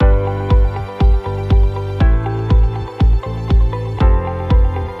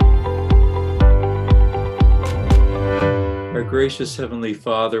gracious Heavenly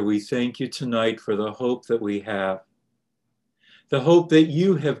Father, we thank you tonight for the hope that we have, the hope that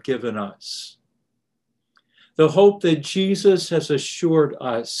you have given us, the hope that Jesus has assured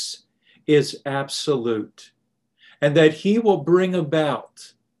us is absolute, and that he will bring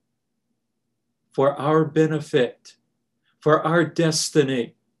about for our benefit, for our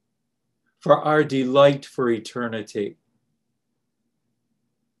destiny, for our delight for eternity.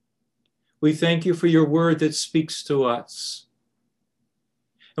 We thank you for your word that speaks to us.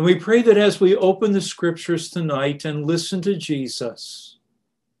 And we pray that as we open the scriptures tonight and listen to Jesus,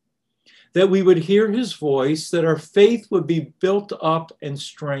 that we would hear his voice, that our faith would be built up and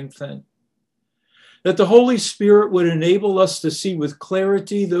strengthened, that the Holy Spirit would enable us to see with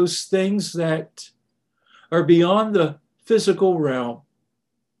clarity those things that are beyond the physical realm,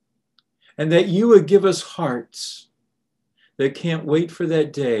 and that you would give us hearts that can't wait for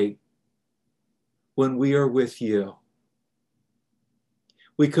that day when we are with you.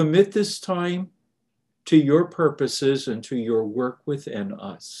 We commit this time to your purposes and to your work within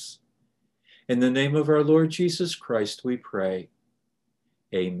us. In the name of our Lord Jesus Christ, we pray.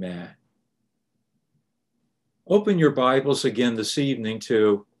 Amen. Open your Bibles again this evening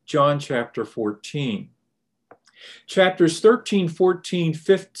to John chapter 14. Chapters 13, 14,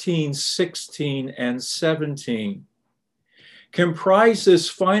 15, 16, and 17 comprise this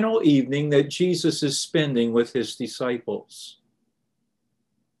final evening that Jesus is spending with his disciples.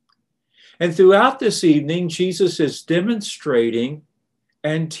 And throughout this evening, Jesus is demonstrating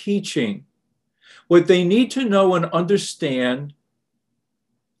and teaching what they need to know and understand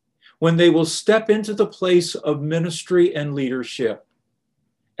when they will step into the place of ministry and leadership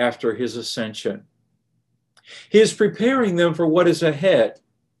after his ascension. He is preparing them for what is ahead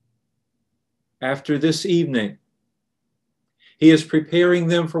after this evening. He is preparing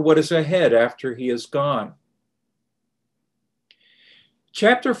them for what is ahead after he is gone.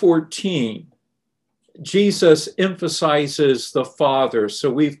 Chapter 14, Jesus emphasizes the Father.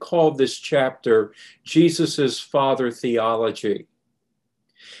 So we've called this chapter Jesus's Father Theology.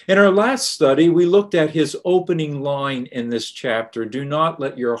 In our last study, we looked at his opening line in this chapter, "Do not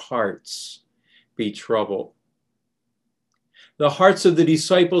let your hearts be troubled." The hearts of the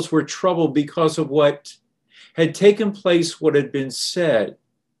disciples were troubled because of what had taken place, what had been said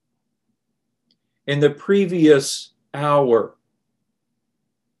in the previous hour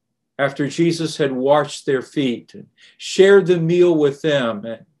after Jesus had washed their feet and shared the meal with them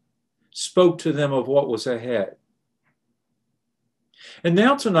and spoke to them of what was ahead. And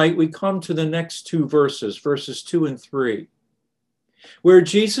now tonight we come to the next two verses, verses 2 and 3, where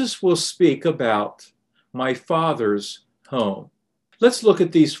Jesus will speak about my Father's home. Let's look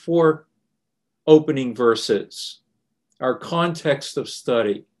at these four opening verses, our context of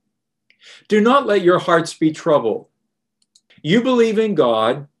study. Do not let your hearts be troubled. You believe in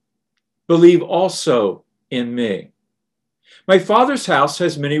God, believe also in me. My Father's house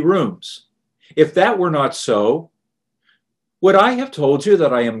has many rooms. If that were not so, would I have told you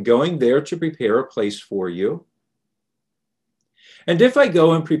that I am going there to prepare a place for you? And if I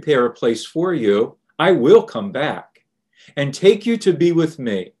go and prepare a place for you, I will come back and take you to be with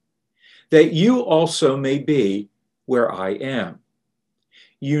me, that you also may be where I am.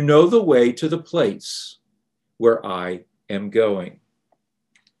 You know the way to the place where I am going.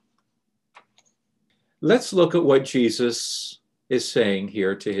 Let's look at what Jesus is saying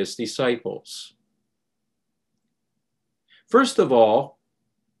here to his disciples. First of all,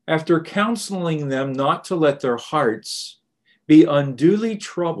 after counseling them not to let their hearts be unduly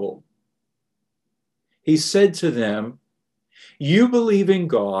troubled, he said to them, you believe in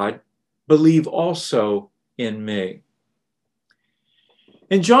God, believe also in me.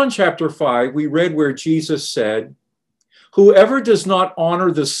 In John chapter 5, we read where Jesus said, whoever does not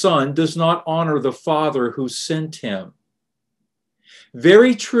honor the Son does not honor the Father who sent him.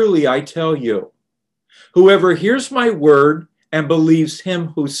 Very truly, I tell you, whoever hears my word and believes him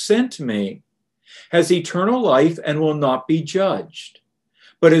who sent me has eternal life and will not be judged,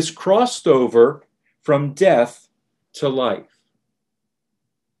 but is crossed over from death to life.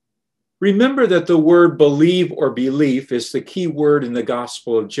 Remember that the word believe or belief is the key word in the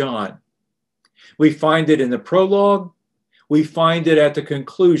Gospel of John. We find it in the prologue. We find it at the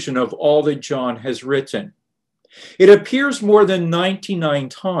conclusion of all that John has written. It appears more than 99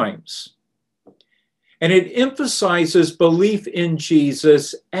 times, and it emphasizes belief in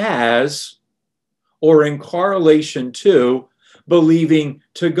Jesus as, or in correlation to, believing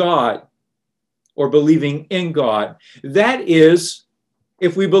to God, or believing in God. That is,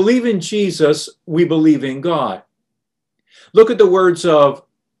 if we believe in Jesus, we believe in God. Look at the words of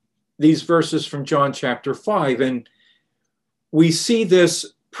these verses from John chapter 5, and we see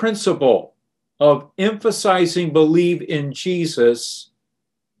this principle of emphasizing believe in Jesus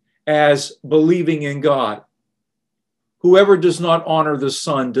as believing in God. Whoever does not honor the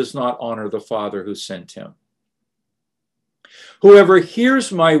Son does not honor the Father who sent him. Whoever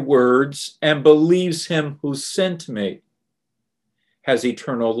hears my words and believes him who sent me has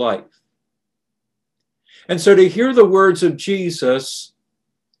eternal life. And so to hear the words of Jesus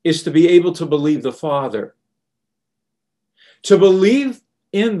is to be able to believe the Father. To believe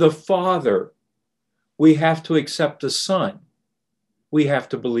in the Father, we have to accept the Son. We have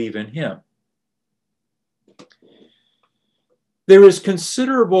to believe in him. There is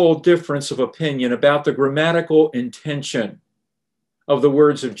considerable difference of opinion about the grammatical intention of the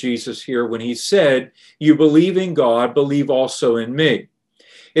words of Jesus here when he said, "You believe in God, believe also in me."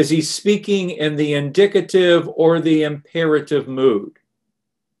 Is he speaking in the indicative or the imperative mood?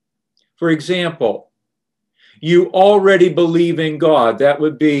 For example, you already believe in God. That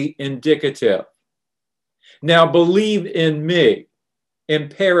would be indicative. Now believe in me,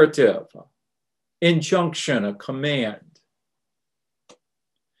 imperative, injunction, a command.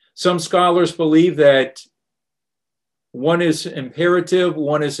 Some scholars believe that one is imperative,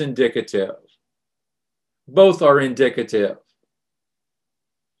 one is indicative. Both are indicative.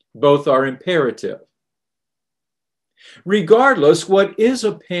 Both are imperative. Regardless, what is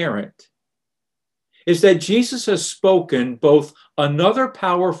apparent is that Jesus has spoken both another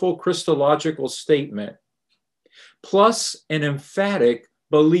powerful Christological statement plus an emphatic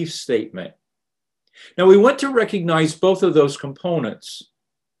belief statement. Now, we want to recognize both of those components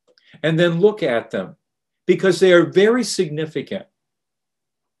and then look at them because they are very significant.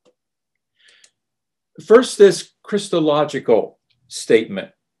 First, this Christological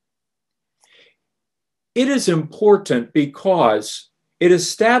statement. It is important because it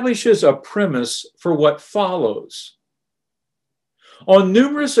establishes a premise for what follows. On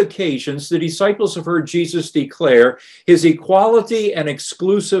numerous occasions, the disciples have heard Jesus declare his equality and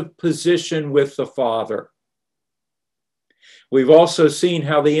exclusive position with the Father. We've also seen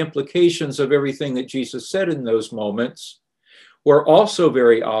how the implications of everything that Jesus said in those moments were also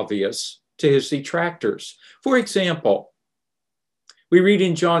very obvious to his detractors. For example, we read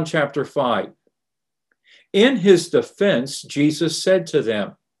in John chapter 5, in his defense, Jesus said to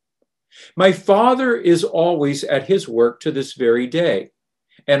them, "My Father is always at his work to this very day,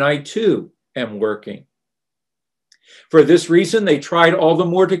 and I too am working." For this reason, they tried all the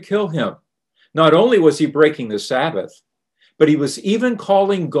more to kill him. Not only was he breaking the Sabbath, but he was even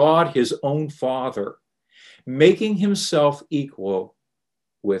calling God his own Father, making himself equal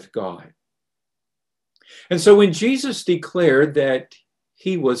with God. And so when Jesus declared that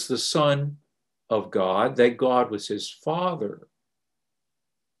he was the Son of God, that God was his Father,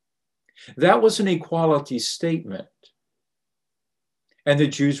 that was an equality statement. And the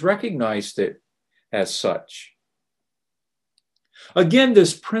Jews recognized it as such. Again,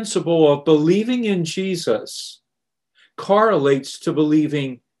 this principle of believing in Jesus correlates to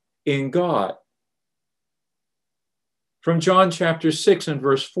believing in God. From John chapter 6 and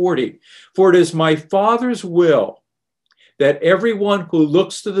verse 40, "For it is my Father's will that everyone who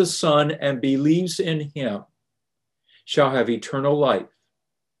looks to the Son and believes in him shall have eternal life,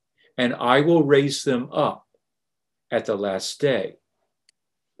 and I will raise them up at the last day."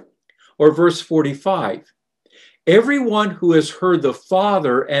 Or verse 45, "Everyone who has heard the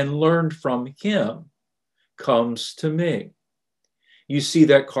Father and learned from him comes to me." You see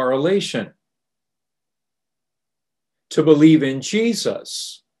that correlation. To believe in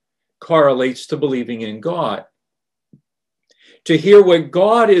Jesus correlates to believing in God. To hear what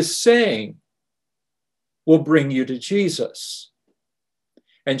God is saying will bring you to Jesus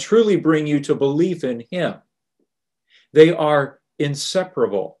and truly bring you to belief in him. They are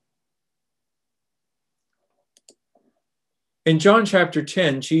inseparable. In John chapter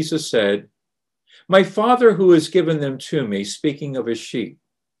 10, Jesus said, "My Father who has given them to me," speaking of his sheep,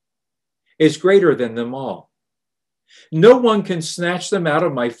 "is greater than them all. No one can snatch them out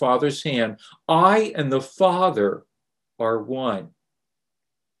of my Father's hand. I and the Father are one."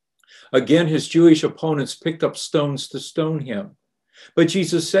 Again, his Jewish opponents picked up stones to stone him. But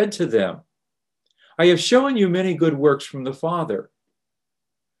Jesus said to them, "I have shown you many good works from the Father.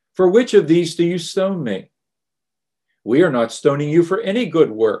 For which of these do you stone me?" "We are not stoning you for any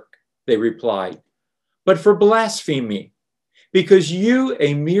good work," they replied, "but for blasphemy, because you,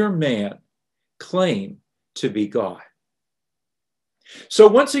 a mere man, claim to be God." So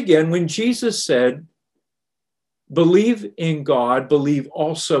once again, when Jesus said, "Believe in God, believe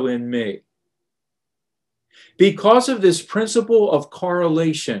also in me," because of this principle of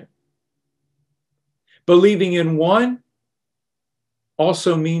correlation, believing in one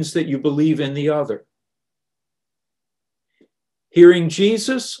also means that you believe in the other. Hearing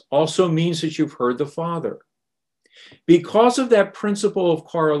Jesus also means that you've heard the Father. Because of that principle of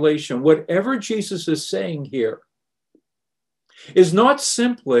correlation, whatever Jesus is saying here is not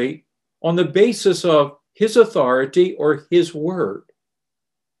simply on the basis of his authority or his word,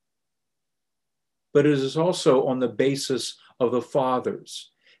 but it is also on the basis of the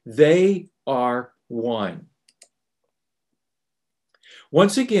Father's. They are one.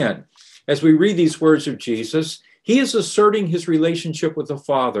 Once again, as we read these words of Jesus, he is asserting his relationship with the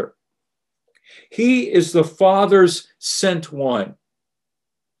Father. He is the Father's sent one,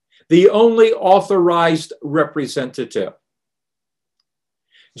 the only authorized representative.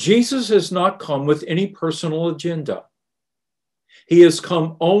 Jesus has not come with any personal agenda. He has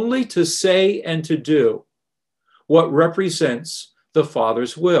come only to say and to do what represents the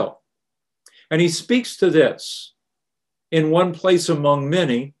Father's will. And he speaks to this in one place among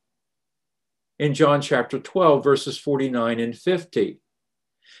many in John chapter 12, verses 49 and 50.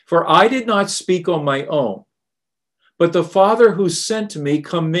 For I did not speak on my own, but the Father who sent me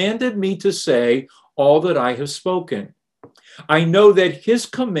commanded me to say all that I have spoken. I know that his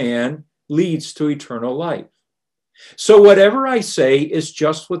command leads to eternal life. So whatever I say is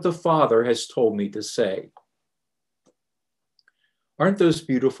just what the Father has told me to say. Aren't those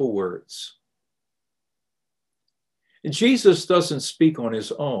beautiful words? Jesus doesn't speak on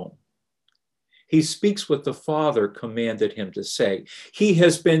his own. He speaks what the Father commanded him to say. He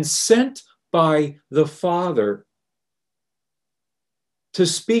has been sent by the Father to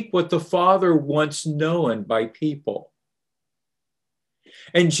speak what the Father wants known by people.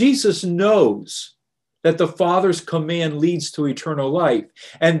 And Jesus knows that the Father's command leads to eternal life,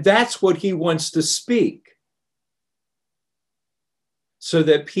 and that's what he wants to speak, so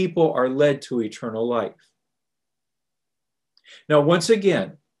that people are led to eternal life. Now, once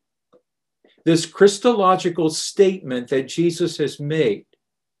again, this Christological statement that Jesus has made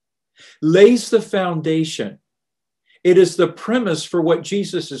lays the foundation. It is the premise for what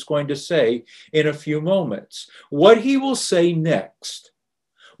Jesus is going to say in a few moments. What he will say next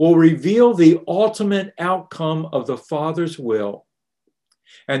will reveal the ultimate outcome of the Father's will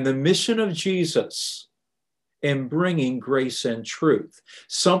and the mission of Jesus in bringing grace and truth,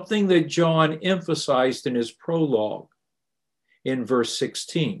 something that John emphasized in his prologue in verse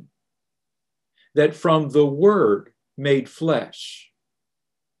 16, that from the Word made flesh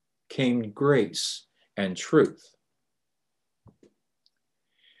came grace and truth.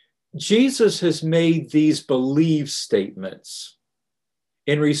 Jesus has made these believe statements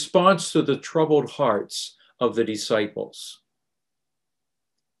in response to the troubled hearts of the disciples.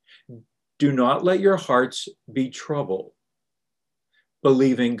 Do not let your hearts be troubled.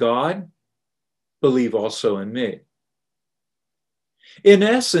 Believe in God, believe also in me. In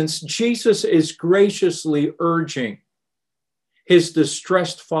essence, Jesus is graciously urging his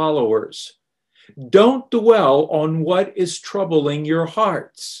distressed followers, don't dwell on what is troubling your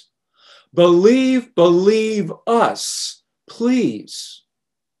hearts. Believe us, please.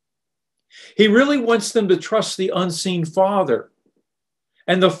 He really wants them to trust the unseen Father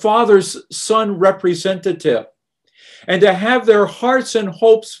and the Father's Son representative, and to have their hearts and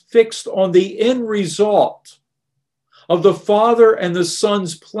hopes fixed on the end result of the Father and the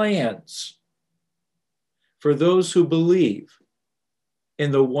Son's plans for those who believe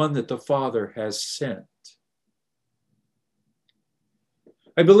in the one that the Father has sent.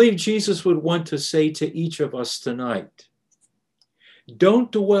 I believe Jesus would want to say to each of us tonight,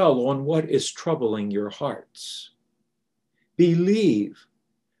 don't dwell on what is troubling your hearts. Believe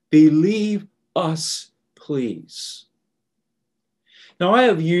us, please. Now, I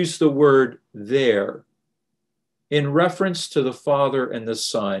have used the word there in reference to the Father and the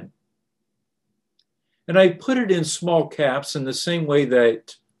Son. And I put it in small caps in the same way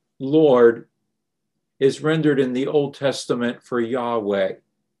that Lord is rendered in the Old Testament for Yahweh.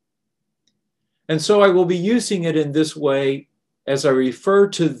 And so I will be using it in this way as I refer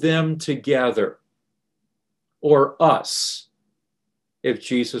to them together, or us, if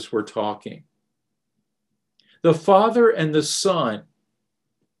Jesus were talking. The Father and the Son,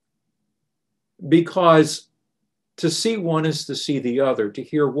 because to see one is to see the other, to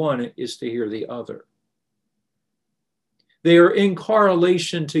hear one is to hear the other. They are in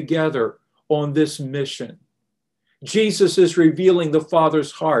correlation together on this mission. Jesus is revealing the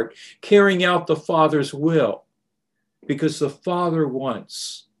Father's heart, carrying out the Father's will, because the Father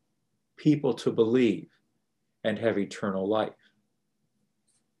wants people to believe and have eternal life.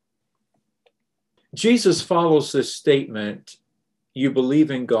 Jesus follows this statement, you believe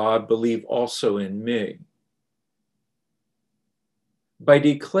in God, believe also in me, by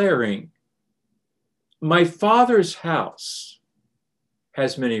declaring, my Father's house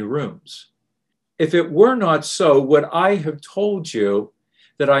has many rooms. If it were not so, would I have told you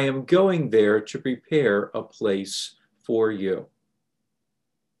that I am going there to prepare a place for you?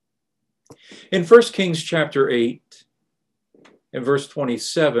 In 1 Kings chapter 8, in verse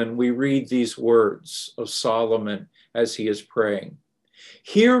 27, we read these words of Solomon as he is praying.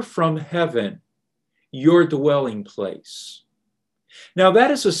 Hear from heaven your dwelling place. Now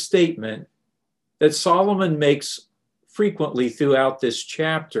that is a statement that Solomon makes frequently throughout this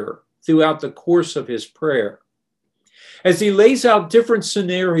chapter, throughout the course of his prayer, as he lays out different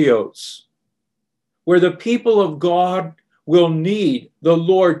scenarios where the people of God will need the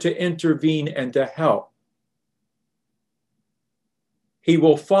Lord to intervene and to help. He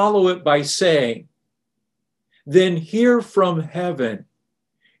will follow it by saying, then hear from heaven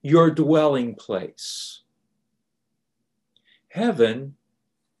your dwelling place. Heaven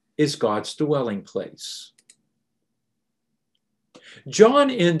is God's dwelling place. John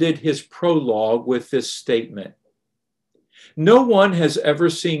ended his prologue with this statement. No one has ever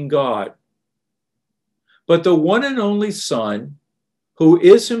seen God, but the one and only Son, who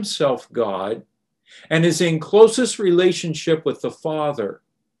is himself God and is in closest relationship with the Father,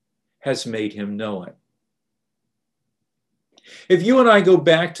 has made him known. If you and I go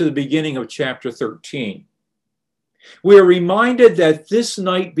back to the beginning of chapter 13, we are reminded that this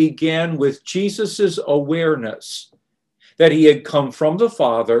night began with Jesus's awareness that he had come from the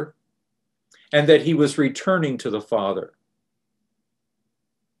Father and that he was returning to the Father.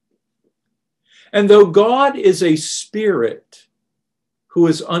 And though God is a spirit who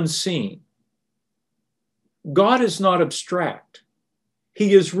is unseen, God is not abstract.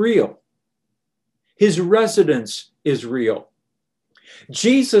 He is real. His residence is real.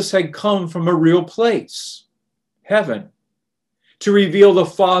 Jesus had come from a real place, heaven, to reveal the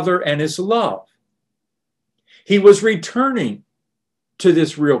Father and his love. He was returning to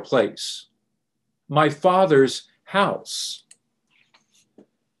this real place, my Father's house.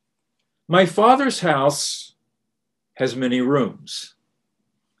 My Father's house has many rooms.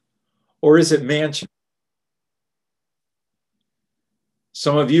 Or is it mansion?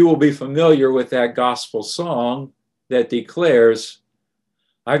 Some of you will be familiar with that gospel song that declares,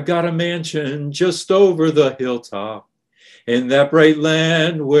 I've got a mansion just over the hilltop in that bright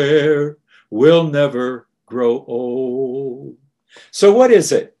land where we'll never grow old. So what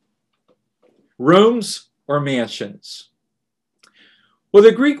is it? Rooms or mansions? Well,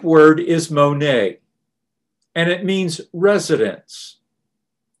 the Greek word is mone, and it means residence,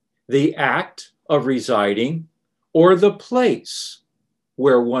 the act of residing, or the place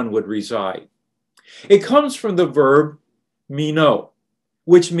where one would reside. It comes from the verb meno,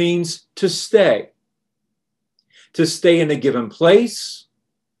 which means to stay in a given place,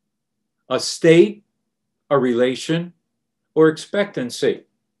 a state, a relation, or expectancy.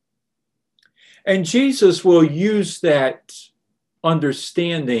 And Jesus will use that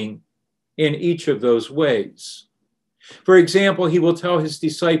understanding in each of those ways. For example, he will tell his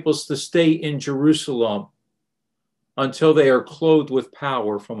disciples to stay in Jerusalem until they are clothed with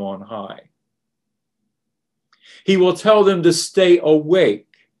power from on high. He will tell them to stay awake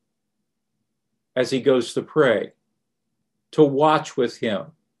as he goes to pray, to watch with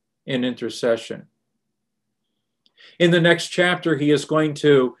him in intercession. In the next chapter, he is going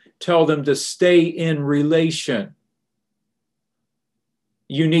to tell them to stay in relation.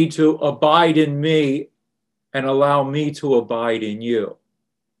 You need to abide in me and allow me to abide in you.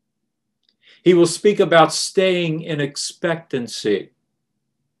 He will speak about staying in expectancy,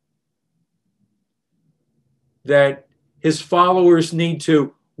 that his followers need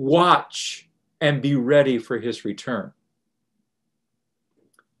to watch and be ready for his return.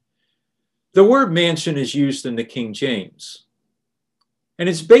 The word mansion is used in the King James, and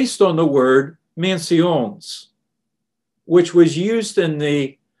it's based on the word mansiones, which was used in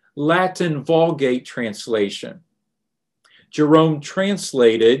the Latin Vulgate translation. Jerome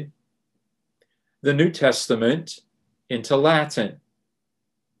translated the New Testament into Latin.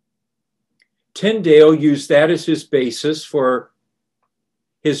 Tyndale used that as his basis for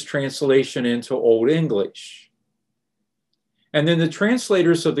his translation into Old English. And then the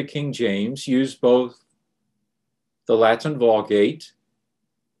translators of the King James used both the Latin Vulgate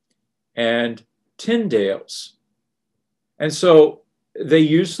and Tyndale's. And so they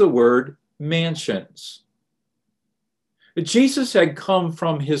used the word mansions. Jesus had come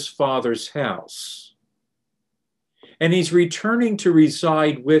from his Father's house, and he's returning to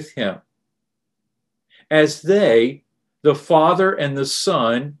reside with him as they, the Father and the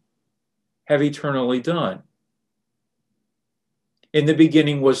Son, have eternally done. In the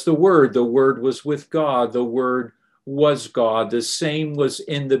beginning was the Word was with God, the Word was God, the same was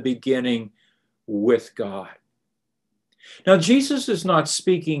in the beginning with God. Now, Jesus is not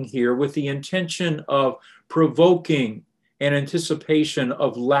speaking here with the intention of provoking an anticipation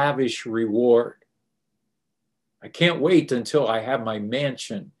of lavish reward. I can't wait until I have my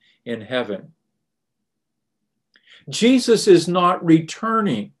mansion in heaven. Jesus is not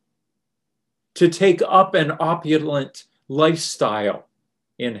returning to take up an opulent lifestyle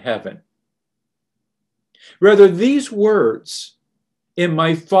in heaven. Rather, these words, "In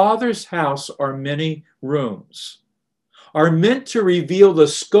my Father's house are many rooms," are meant to reveal the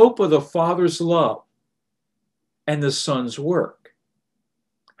scope of the Father's love and the Son's work.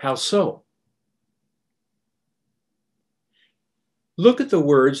 How so? Look at the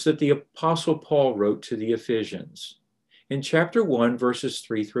words that the Apostle Paul wrote to the Ephesians in chapter 1, verses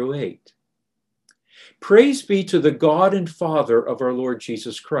 3 through 8. "Praise be to the God and Father of our Lord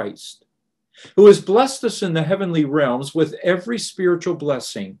Jesus Christ, who has blessed us in the heavenly realms with every spiritual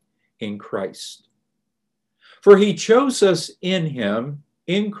blessing in Christ. For he chose us in him,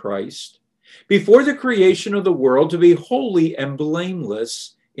 in Christ, before the creation of the world to be holy and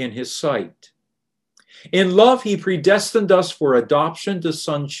blameless in his sight. In love, he predestined us for adoption to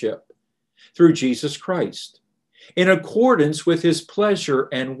sonship through Jesus Christ, in accordance with his pleasure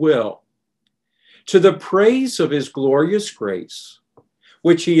and will, to the praise of his glorious grace,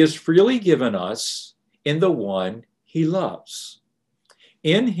 which he has freely given us in the one he loves.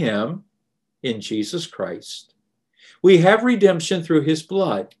 In him, in Jesus Christ, we have redemption through his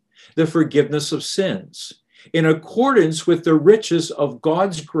blood, the forgiveness of sins, in accordance with the riches of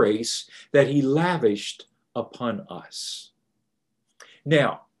God's grace that he lavished upon us."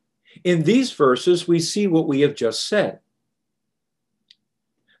 Now, in these verses, we see what we have just said.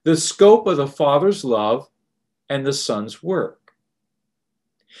 The scope of the Father's love and the Son's work.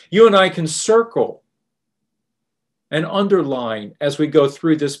 You and I can circle and underline as we go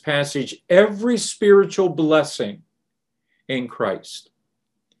through this passage every spiritual blessing in Christ.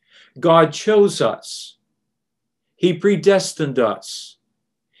 God chose us. He predestined us.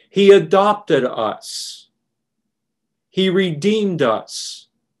 He adopted us. He redeemed us.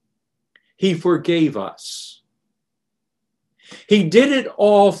 He forgave us. He did it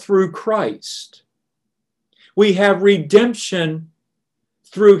all through Christ. We have redemption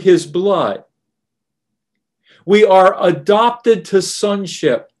through his blood. We are adopted to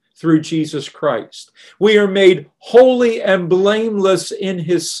sonship through Jesus Christ. We are made holy and blameless in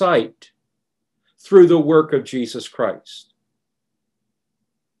his sight through the work of Jesus Christ.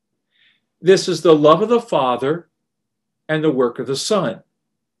 This is the love of the Father and the work of the Son.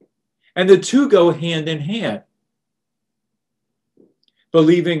 And the two go hand in hand.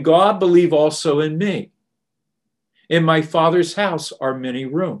 Believe in God, believe also in me. In my Father's house are many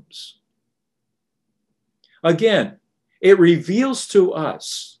rooms. Again, it reveals to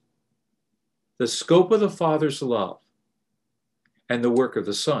us the scope of the Father's love and the work of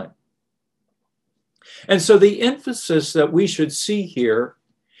the Son. And so the emphasis that we should see here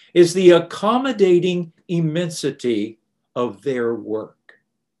is the accommodating immensity of their work.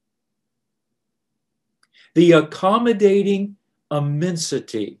 The accommodating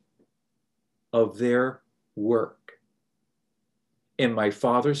immensity of their work. In my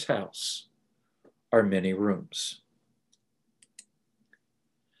Father's house are many rooms.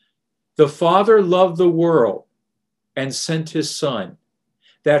 The Father loved the world and sent his Son,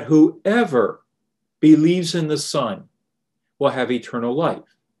 that whoever believes in the Son will have eternal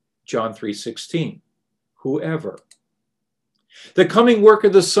life. John 3:16. Whoever. The coming work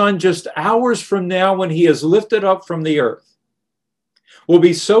of the Son just hours from now, when he is lifted up from the earth, will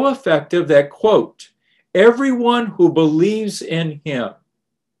be so effective that, quote, everyone who believes in him,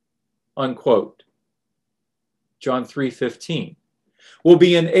 unquote, John 3:15, will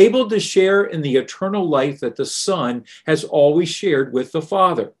be enabled to share in the eternal life that the Son has always shared with the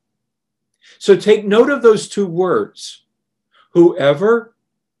Father. So take note of those two words, whoever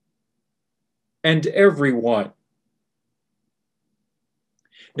and everyone.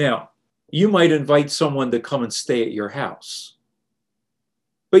 Now, you might invite someone to come and stay at your house,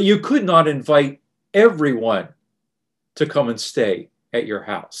 but you could not invite everyone to come and stay at your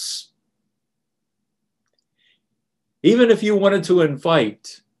house. Even if you wanted to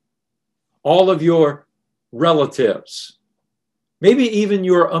invite all of your relatives, maybe even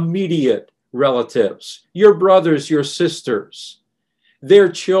your immediate relatives, your brothers, your sisters,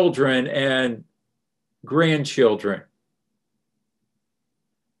 their children and grandchildren,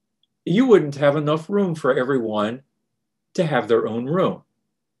 you wouldn't have enough room for everyone to have their own room.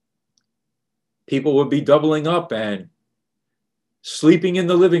 People would be doubling up and sleeping in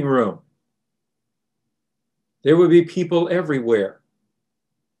the living room. There would be people everywhere.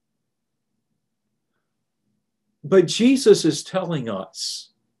 But Jesus is telling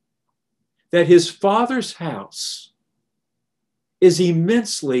us that his Father's house is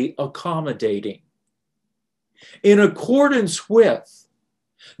immensely accommodating, in accordance with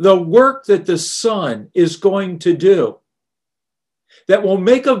the work that the Son is going to do, that will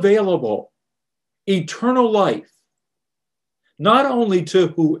make available eternal life, not only to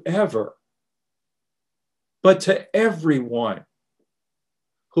whoever, but to everyone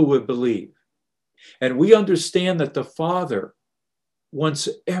who would believe. And we understand that the Father wants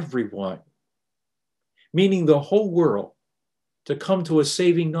everyone, meaning the whole world, to come to a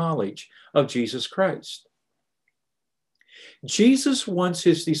saving knowledge of Jesus Christ. Jesus wants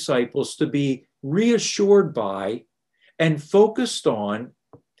his disciples to be reassured by and focused on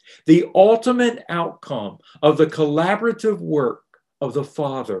the ultimate outcome of the collaborative work of the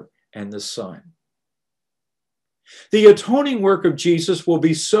Father and the Son. The atoning work of Jesus will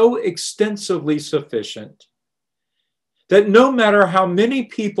be so extensively sufficient that no matter how many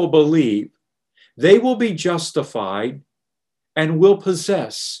people believe, they will be justified and will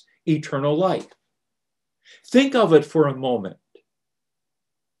possess eternal life. Think of it for a moment.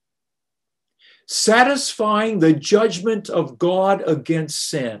 Satisfying the judgment of God against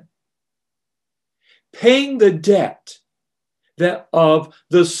sin, paying the debt that of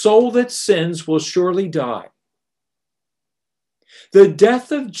the soul that sins will surely die. The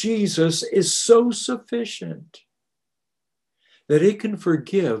death of Jesus is so sufficient that it can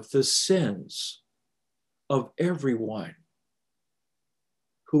forgive the sins of everyone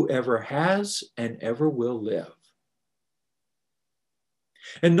who ever has and ever will live.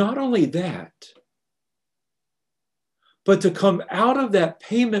 And not only that, but to come out of that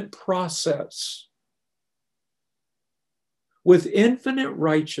payment process with infinite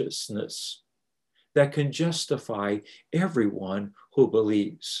righteousness that can justify everyone who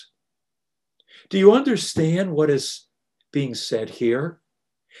believes. Do you understand what is being said here?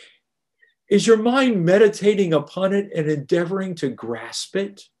 Is your mind meditating upon it and endeavoring to grasp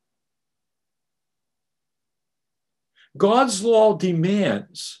it? God's law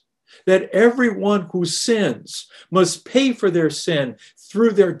demands that everyone who sins must pay for their sin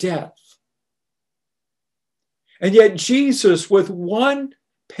through their death. And yet Jesus, with one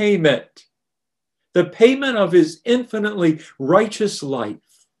payment, the payment of his infinitely righteous life,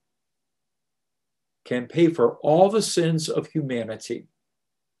 can pay for all the sins of humanity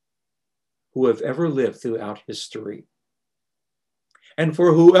who have ever lived throughout history. And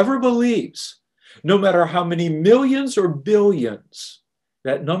for whoever believes, no matter how many millions or billions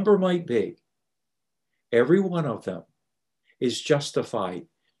that number might be, every one of them is justified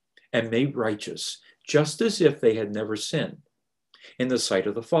and made righteous, just as if they had never sinned in the sight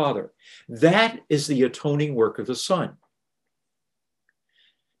of the Father. That is the atoning work of the Son.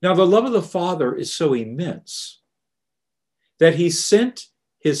 Now, the love of the Father is so immense that he sent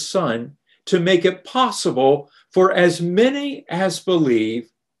his Son to make it possible for as many as believe,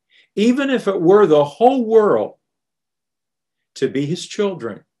 even if it were the whole world, to be his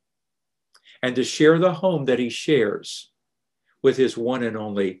children and to share the home that he shares with his one and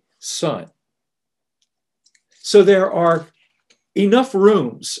only Son. So there are enough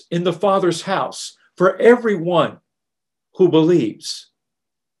rooms in the Father's house for everyone who believes.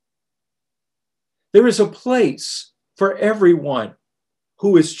 There is a place for everyone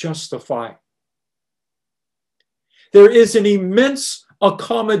who is justified. There is an immense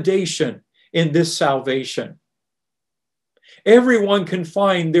accommodation in this salvation. Everyone can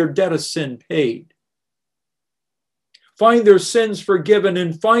find their debt of sin paid, find their sins forgiven,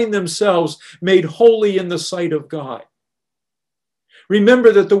 and find themselves made holy in the sight of God.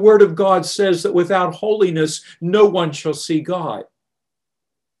 Remember that the Word of God says that without holiness, no one shall see God.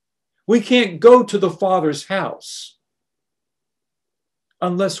 We can't go to the Father's house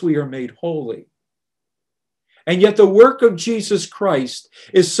unless we are made holy. And yet the work of Jesus Christ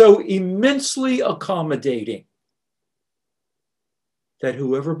is so immensely accommodating that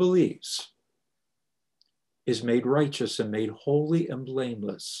whoever believes is made righteous and made holy and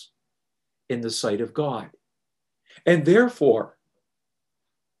blameless in the sight of God, and therefore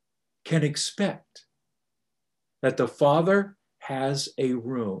can expect that the Father has a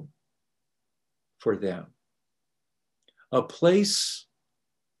room for them, a place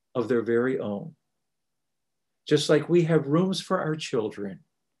of their very own, just like we have rooms for our children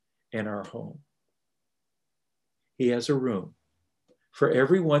in our home. He has a room for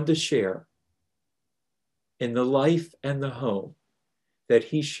everyone to share in the life and the home that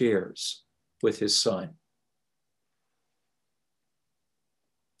he shares with his Son.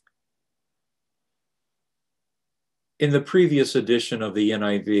 In the previous edition of the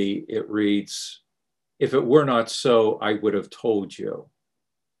NIV, it reads, "If it were not so, I would have told you.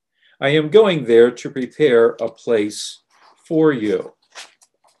 I am going there to prepare a place for you."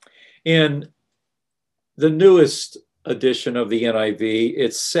 In the newest edition of the NIV,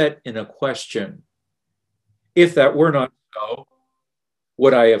 it's set in a question. If that were not so,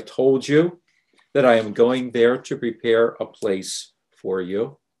 would I have told you that I am going there to prepare a place for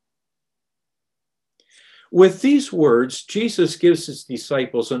you? With these words, Jesus gives his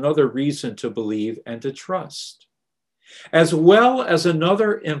disciples another reason to believe and to trust, as well as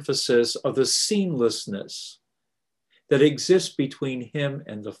another emphasis of the seamlessness that exists between him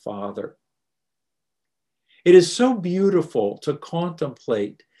and the Father. It is so beautiful to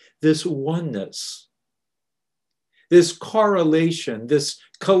contemplate this oneness, this correlation, this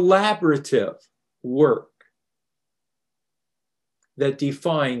collaborative work that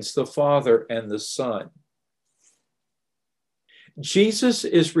defines the Father and the Son. Jesus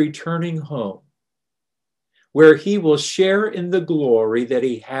is returning home, where he will share in the glory that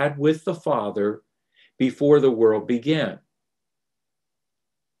he had with the Father before the world began.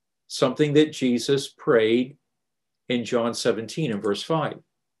 Something that Jesus prayed in John 17 and verse 5.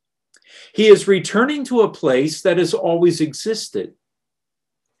 He is returning to a place that has always existed,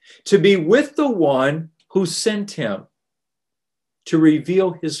 to be with the one who sent him to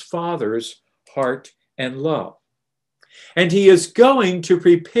reveal his Father's heart and love. And he is going to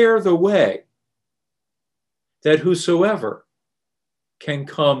prepare the way that whosoever can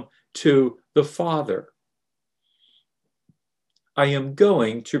come to the Father. I am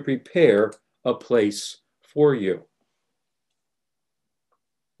going to prepare a place for you.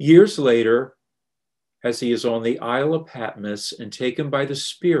 Years later, as he is on the Isle of Patmos and taken by the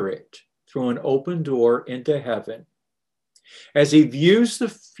Spirit through an open door into heaven, as he views the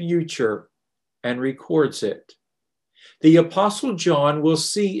future and records it, the Apostle John will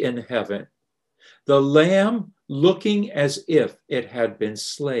see in heaven the Lamb looking as if it had been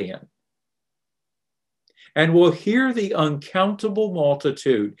slain, and will hear the uncountable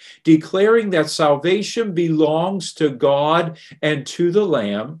multitude declaring that salvation belongs to God and to the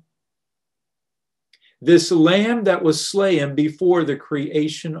Lamb, this Lamb that was slain before the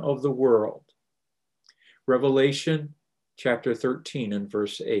creation of the world. Revelation chapter 13 and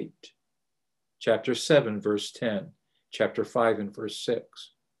verse 8, chapter 7, verse 10, chapter 5 and verse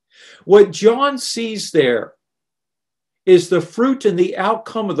 6. What John sees there is the fruit and the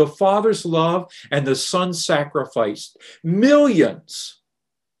outcome of the Father's love and the Son's sacrifice. Millions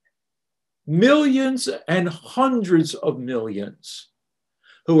and hundreds of millions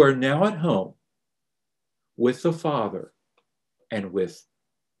who are now at home with the Father and with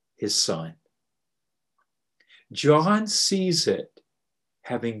his Son. John sees it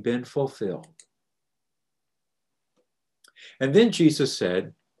having been fulfilled. And then Jesus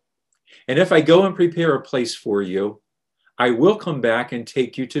said, "And if I go and prepare a place for you, I will come back and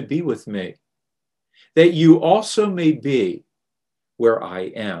take you to be with me, that you also may be where I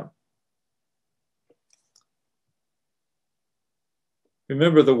am."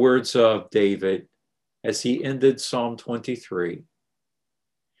 Remember the words of David as he ended Psalm 23.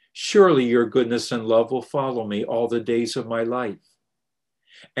 "Surely your goodness and love will follow me all the days of my life,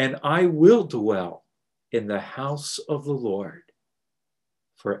 and I will dwell in the house of the Lord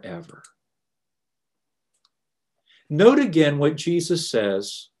forever." Note again what Jesus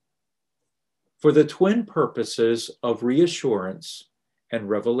says for the twin purposes of reassurance and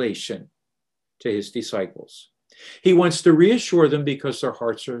revelation to his disciples. He wants to reassure them because their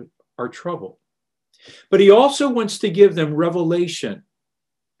hearts are troubled. But he also wants to give them revelation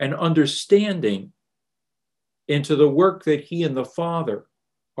and understanding into the work that he and the Father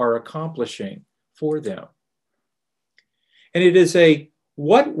are accomplishing for them. And it is a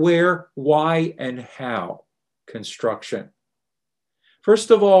what, where, why, and how construction.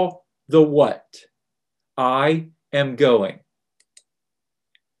 First of all, the what. I am going.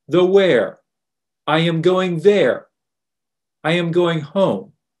 The where. I am going there. I am going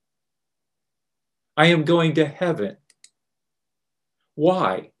home. I am going to heaven.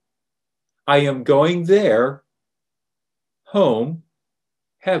 Why? I am going there, home,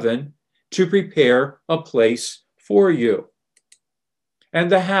 heaven, to prepare a place for you.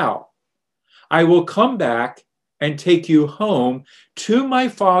 And the how. I will come back and take you home to my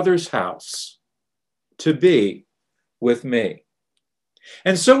Father's house to be with me.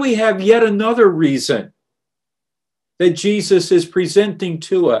 And so we have yet another reason that Jesus is presenting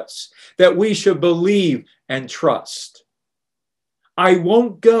to us that we should believe and trust. I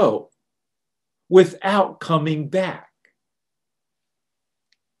won't go without coming back.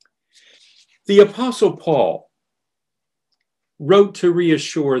 The Apostle Paul wrote to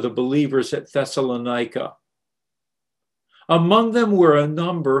reassure the believers at Thessalonica. Among them were a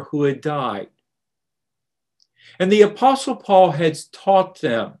number who had died. And the Apostle Paul had taught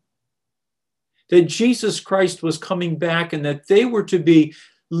them that Jesus Christ was coming back and that they were to be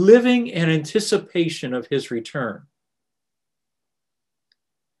living in anticipation of his return.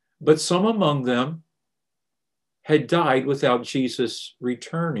 But some among them had died without Jesus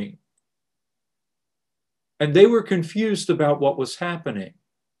returning. And they were confused about what was happening.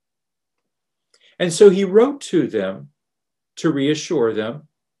 And so he wrote to them to reassure them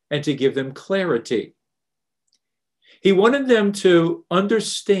and to give them clarity. He wanted them to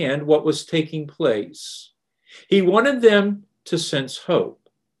understand what was taking place. He wanted them to sense hope.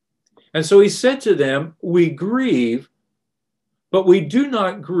 And so he said to them, "We grieve, but we do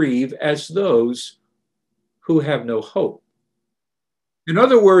not grieve as those who have no hope." In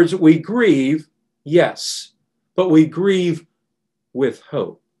other words, we grieve, yes, but we grieve with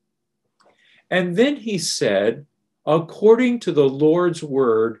hope. And then he said, "According to the Lord's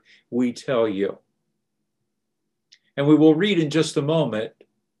word, we tell you." And we will read in just a moment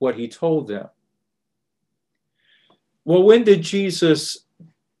what he told them. Well, when did Jesus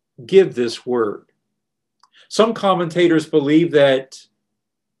give this word? Some commentators believe that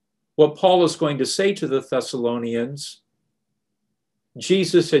what Paul is going to say to the Thessalonians,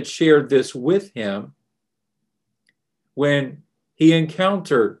 Jesus had shared this with him when he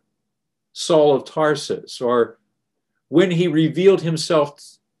encountered Saul of Tarsus, or when he revealed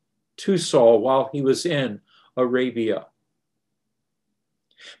himself to Saul while he was in Arabia.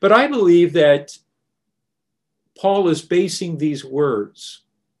 But I believe that Paul is basing these words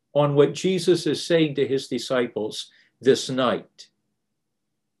on what Jesus is saying to his disciples this night.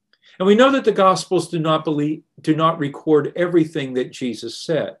 And we know that the Gospels do not record everything that Jesus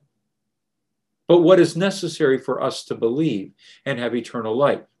said, but what is necessary for us to believe and have eternal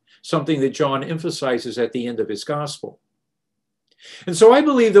life, something that John emphasizes at the end of his Gospel. And so I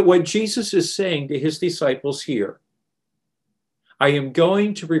believe that what Jesus is saying to his disciples here, I am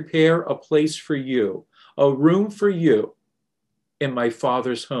going to prepare a place for you, a room for you in my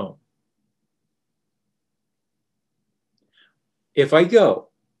Father's home. If I go,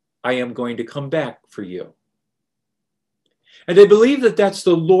 I am going to come back for you. And I believe that that's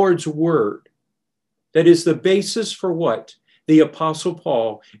the Lord's word. That is the basis for what the Apostle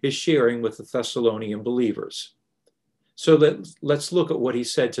Paul is sharing with the Thessalonian believers. So let's look at what he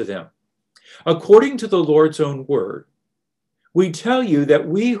said to them. According to the Lord's own word, we tell you that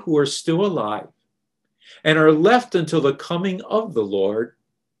we who are still alive and are left until the coming of the Lord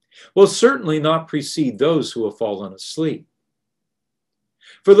will certainly not precede those who have fallen asleep.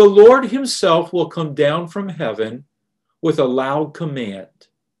 For the Lord himself will come down from heaven with a loud command,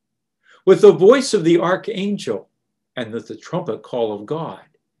 with the voice of the archangel, and with the trumpet call of God.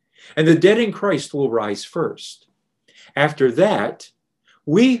 And the dead in Christ will rise first. After that,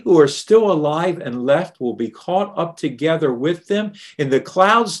 we who are still alive and left will be caught up together with them in the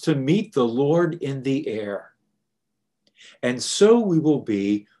clouds to meet the Lord in the air. And so we will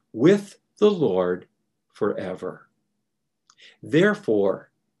be with the Lord forever.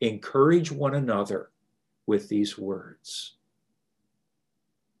 Therefore, encourage one another with these words.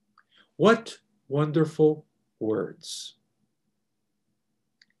 What wonderful words.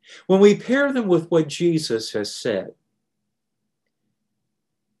 When we pair them with what Jesus has said,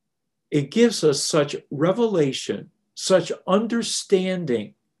 it gives us such revelation, such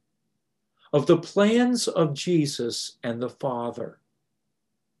understanding of the plans of Jesus and the Father,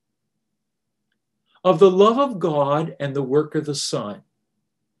 of the love of God and the work of the Son,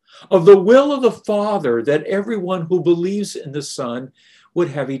 of the will of the Father that everyone who believes in the Son would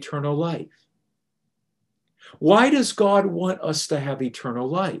have eternal life. Why does God want us to have eternal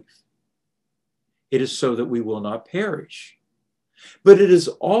life? It is so that we will not perish. But it is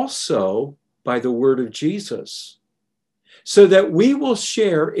also by the word of Jesus, so that we will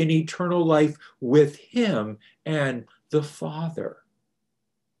share in eternal life with him and the Father.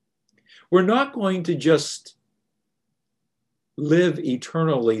 We're not going to just live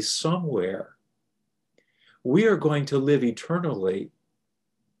eternally somewhere. We are going to live eternally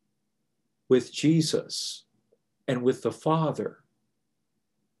with Jesus and with the Father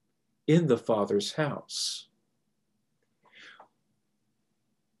in the Father's house.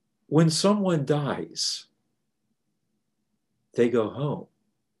 When someone dies, they go home.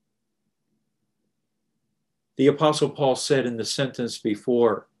 The Apostle Paul said in the sentence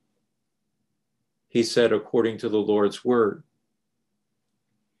before, he said, according to the Lord's word.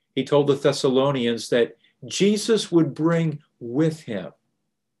 He told the Thessalonians that Jesus would bring with him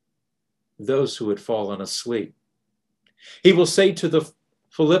those who had fallen asleep. He will say to the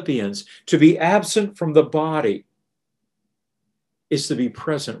Philippians, to be absent from the body is to be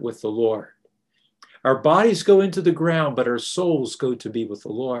present with the Lord. Our bodies go into the ground, but our souls go to be with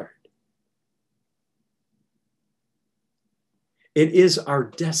the Lord. It is our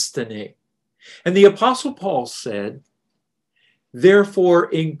destiny. And the Apostle Paul said,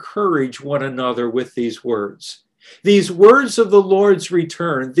 therefore, encourage one another with these words. These words of the Lord's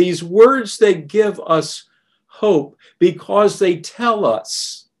return, these words that give us hope because they tell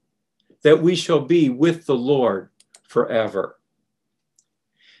us that we shall be with the Lord forever.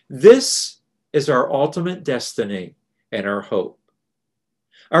 This is our ultimate destiny and our hope.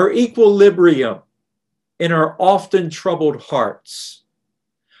 Our equilibrium in our often troubled hearts.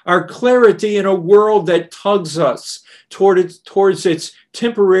 Our clarity in a world that tugs us towards its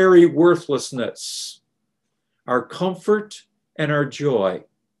temporary worthlessness. Our comfort and our joy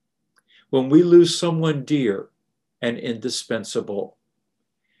when we lose someone dear and indispensable.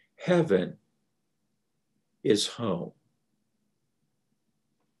 Heaven is home.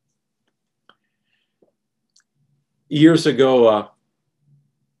 Years ago, a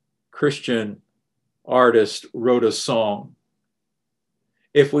Christian artist wrote a song.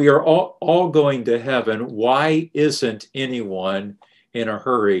 If we are all going to heaven, why isn't anyone in a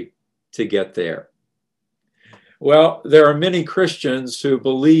hurry to get there? Well, there are many Christians who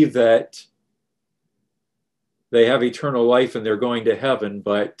believe that they have eternal life and they're going to heaven,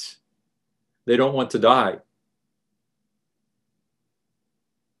 but they don't want to die.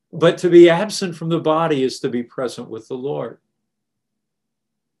 But to be absent from the body is to be present with the Lord.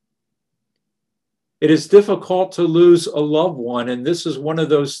 It is difficult to lose a loved one, and this is one of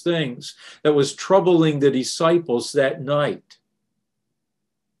those things that was troubling the disciples that night.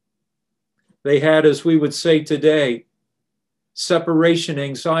 They had, as we would say today, separation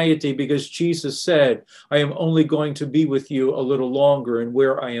anxiety because Jesus said, I am only going to be with you a little longer, and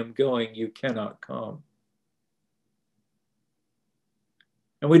where I am going, you cannot come.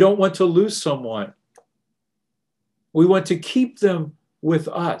 And we don't want to lose someone. We want to keep them with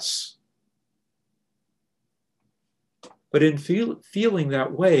us. But in feeling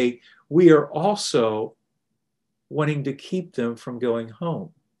that way, we are also wanting to keep them from going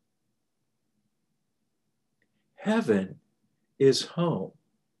home. Heaven is home.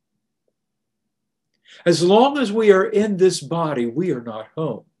 As long as we are in this body, we are not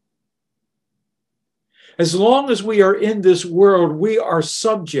home. As long as we are in this world, we are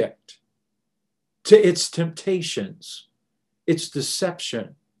subject to its temptations, its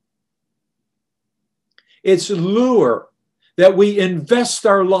deception, its lure that we invest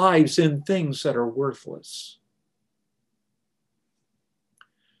our lives in things that are worthless.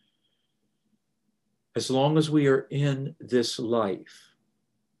 As long as we are in this life,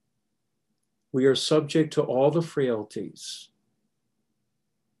 we are subject to all the frailties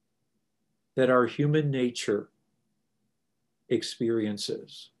that our human nature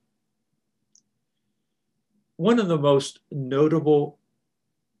experiences. One of the most notable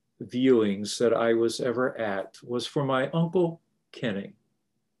viewings that I was ever at was for my Uncle Kenny.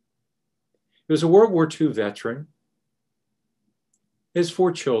 He was a World War II veteran. He has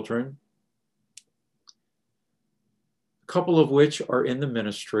 4 children, a couple of which are in the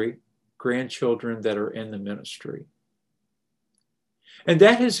ministry, grandchildren that are in the ministry. And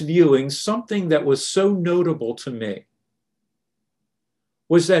at his viewing, something that was so notable to me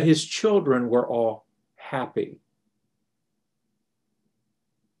was that his children were all happy.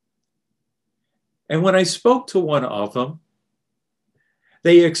 And when I spoke to one of them,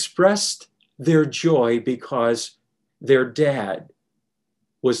 they expressed their joy because their dad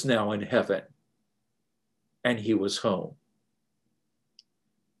was now in heaven and he was home.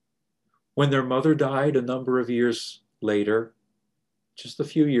 When their mother died a number of years later, just a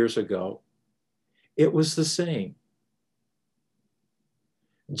few years ago, it was the same.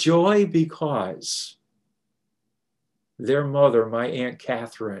 Joy because their mother, my Aunt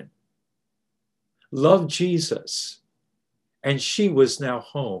Catherine, loved Jesus, and she was now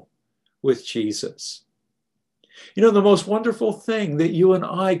home with Jesus. You know, the most wonderful thing that you and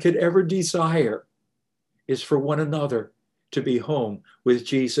I could ever desire is for one another to be home with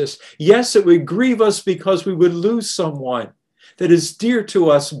Jesus. Yes, it would grieve us because we would lose someone that is dear to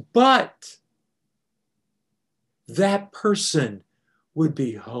us, but that person would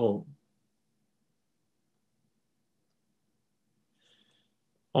be home.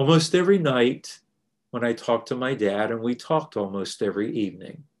 Almost every night when I talked to my dad, and we talked almost every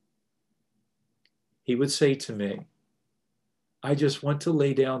evening, he would say to me, I just want to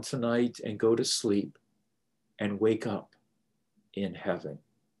lay down tonight and go to sleep and wake up in heaven.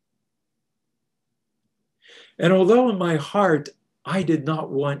 And although in my heart, I did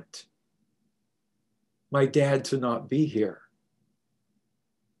not want my dad to not be here,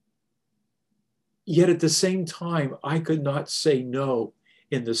 yet at the same time, I could not say no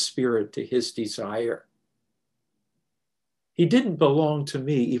in the spirit to his desire. He didn't belong to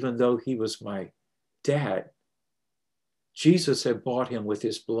me, even though he was my dad. Jesus had bought him with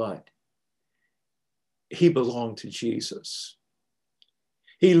his blood. He belonged to Jesus.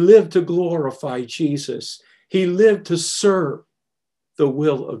 He lived to glorify Jesus. He lived to serve the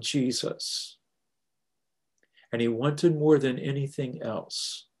will of Jesus. And he wanted more than anything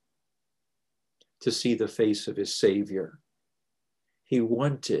else to see the face of his Savior. He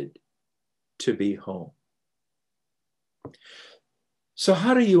wanted to be home. So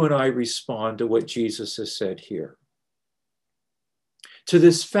how do you and I respond to what Jesus has said here? To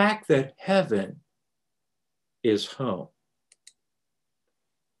this fact that heaven is home.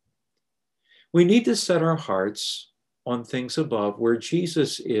 We need to set our hearts on things above where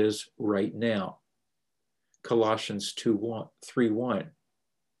Jesus is right now. Colossians 3:1,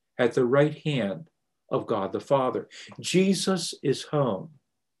 at the right hand of God the Father. Jesus is home.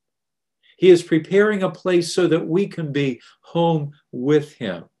 He is preparing a place so that we can be home with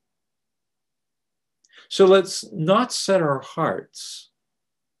him. So let's not set our hearts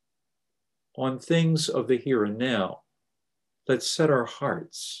on things of the here and now. Let's set our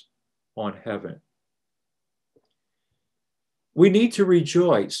hearts on heaven. We need to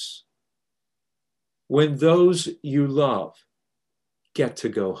rejoice when those you love get to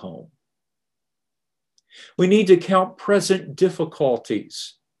go home. We need to count present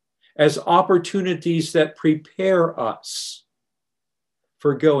difficulties as opportunities that prepare us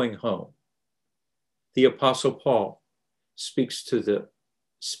for going home. The Apostle Paul speaks to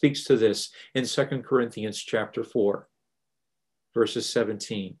this in 2 Corinthians chapter 4, verses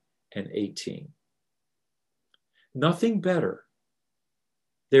 17 and 18. Nothing better.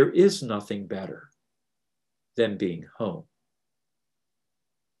 There is nothing better than being home.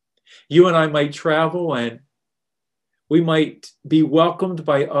 You and I might travel and we might be welcomed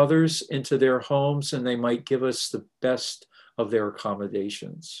by others into their homes, and they might give us the best of their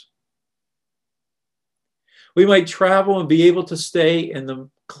accommodations. We might travel and be able to stay in the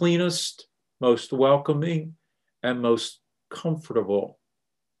cleanest, most welcoming, and most comfortable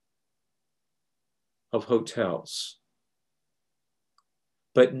of hotels.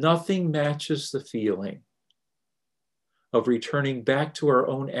 But nothing matches the feeling of returning back to our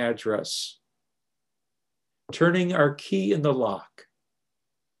own address, turning our key in the lock,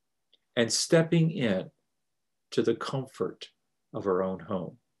 and stepping in to the comfort of our own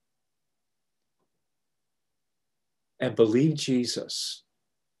home. And believe Jesus,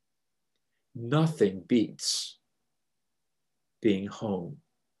 nothing beats being home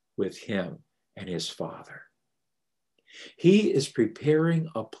with him and his Father. He is preparing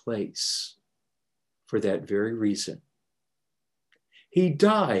a place for that very reason. He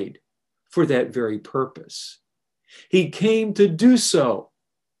died for that very purpose. He came to do so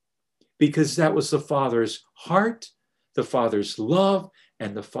because that was the Father's heart, the Father's love,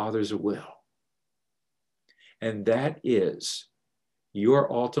 and the Father's will. And that is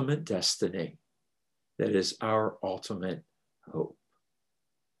your ultimate destiny. That is our ultimate hope.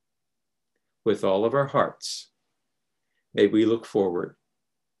 With all of our hearts, may we look forward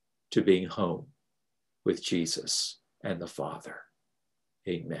to being home with Jesus and the Father.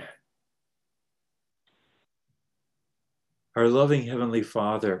 Amen. Our loving Heavenly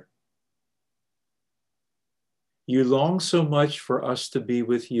Father, you long so much for us to be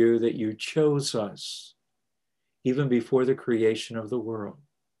with you that you chose us even before the creation of the world.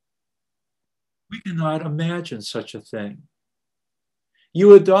 We cannot imagine such a thing.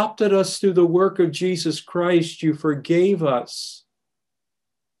 You adopted us through the work of Jesus Christ. You forgave us.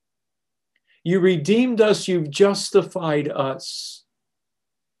 You redeemed us. You've justified us.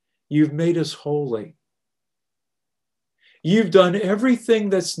 You've made us holy. You've done everything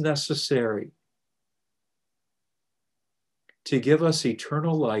that's necessary to give us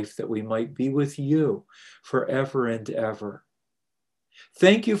eternal life that we might be with you forever and ever.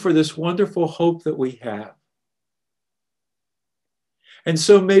 Thank you for this wonderful hope that we have. And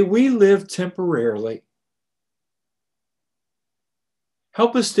so may we live temporarily.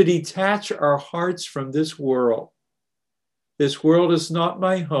 Help us to detach our hearts from this world. This world is not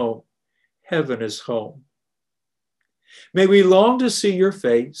my home. Heaven is home. May we long to see your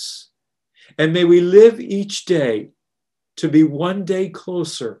face, and may we live each day to be one day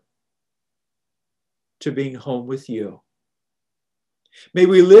closer to being home with you. May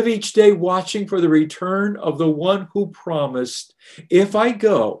we live each day watching for the return of the one who promised, if I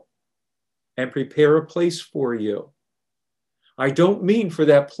go, and prepare a place for you. I don't mean for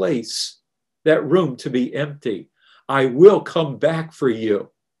that place, that room to be empty. I will come back for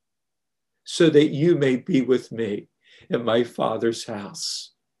you so that you may be with me in my Father's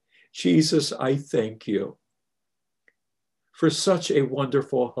house. Jesus, I thank you for such a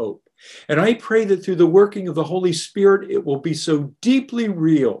wonderful hope. And I pray that through the working of the Holy Spirit, it will be so deeply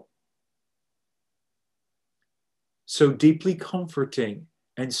real, so deeply comforting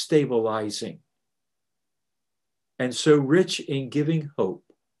and stabilizing, and so rich in giving hope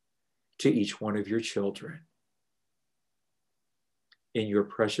to each one of your children. In your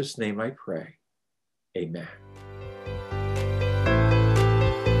precious name I pray. Amen.